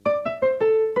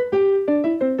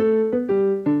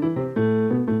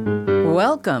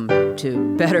Welcome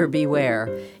to Better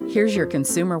Beware. Here's your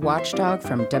consumer watchdog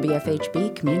from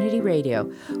WFHB Community Radio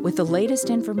with the latest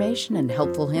information and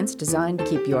helpful hints designed to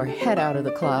keep your head out of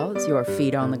the clouds, your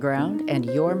feet on the ground, and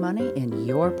your money in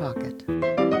your pocket.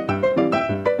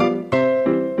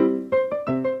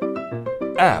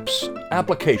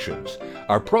 Applications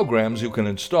are programs you can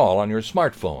install on your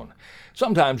smartphone.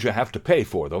 Sometimes you have to pay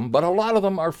for them, but a lot of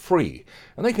them are free,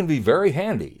 and they can be very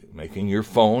handy, making your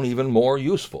phone even more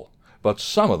useful. But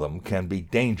some of them can be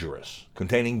dangerous,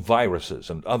 containing viruses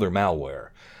and other malware.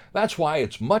 That's why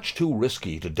it's much too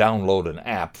risky to download an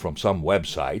app from some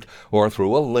website or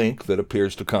through a link that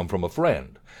appears to come from a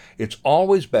friend. It's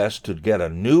always best to get a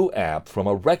new app from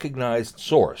a recognized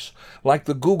source, like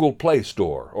the Google Play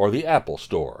Store or the Apple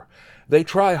Store. They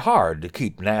try hard to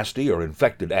keep nasty or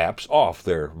infected apps off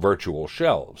their virtual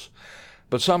shelves.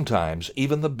 But sometimes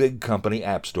even the big company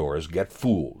app stores get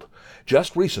fooled.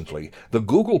 Just recently, the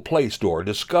Google Play Store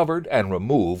discovered and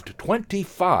removed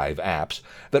 25 apps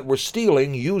that were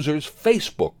stealing users'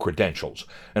 Facebook credentials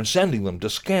and sending them to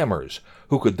scammers,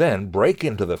 who could then break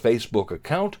into the Facebook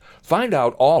account, find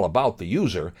out all about the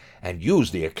user, and use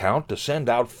the account to send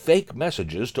out fake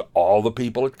messages to all the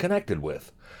people it connected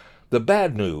with. The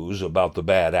bad news about the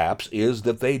bad apps is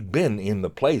that they'd been in the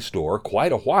Play Store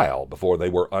quite a while before they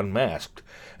were unmasked,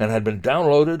 and had been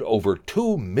downloaded over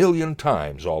 2 million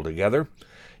times altogether.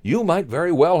 You might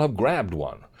very well have grabbed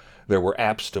one. There were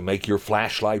apps to make your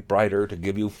flashlight brighter, to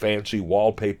give you fancy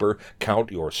wallpaper, count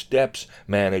your steps,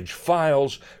 manage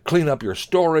files, clean up your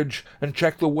storage, and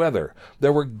check the weather.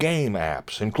 There were game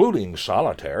apps, including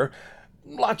solitaire.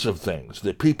 Lots of things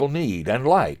that people need and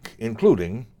like,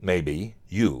 including, maybe,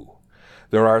 you.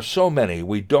 There are so many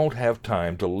we don't have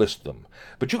time to list them,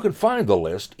 but you can find the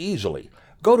list easily.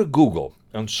 Go to Google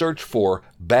and search for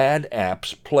Bad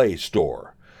Apps Play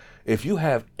Store. If you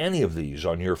have any of these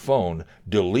on your phone,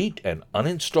 delete and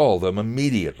uninstall them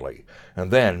immediately.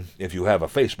 And then, if you have a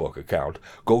Facebook account,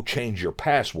 go change your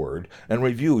password and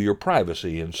review your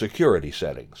privacy and security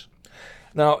settings.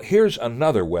 Now, here's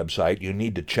another website you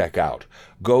need to check out.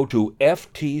 Go to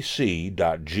ftc.gov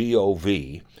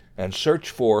and search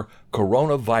for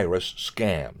coronavirus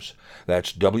scams.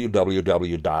 That's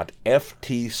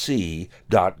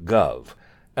www.ftc.gov.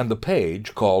 And the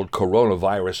page, called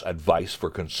Coronavirus Advice for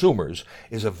Consumers,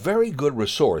 is a very good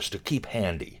resource to keep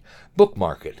handy.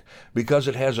 Bookmark it, because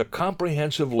it has a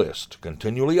comprehensive list,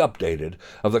 continually updated,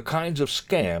 of the kinds of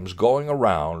scams going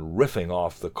around riffing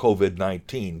off the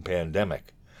COVID-19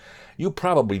 pandemic. You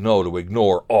probably know to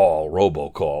ignore all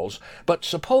robocalls, but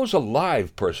suppose a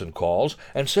live person calls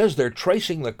and says they're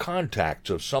tracing the contacts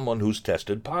of someone who's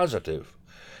tested positive.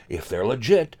 If they're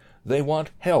legit, they want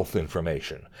health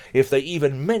information. If they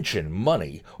even mention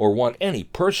money or want any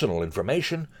personal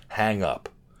information, hang up.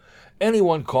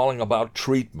 Anyone calling about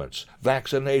treatments,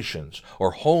 vaccinations,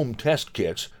 or home test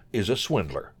kits is a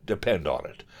swindler, depend on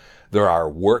it. There are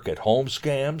work-at-home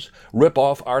scams,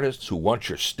 rip-off artists who want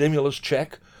your stimulus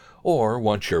check, or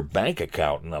want your bank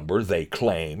account number they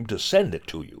claim to send it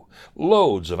to you.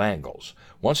 Loads of angles.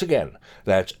 Once again,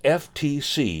 that's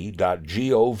ftc.gov,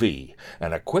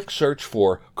 and a quick search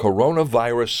for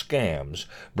coronavirus scams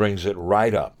brings it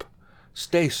right up.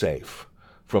 Stay safe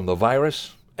from the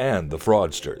virus and the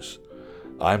fraudsters.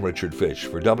 I'm Richard Fish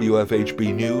for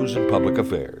WFHB News and Public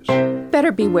Affairs.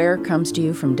 Better Beware comes to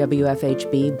you from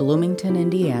WFHB Bloomington,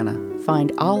 Indiana.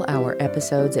 Find all our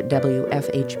episodes at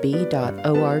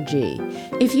wfhb.org.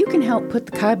 If you can help put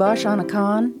the kibosh on a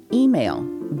con, email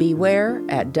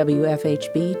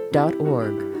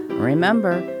beware@wfhb.org.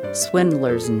 Remember,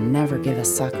 swindlers never give a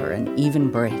sucker an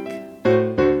even break.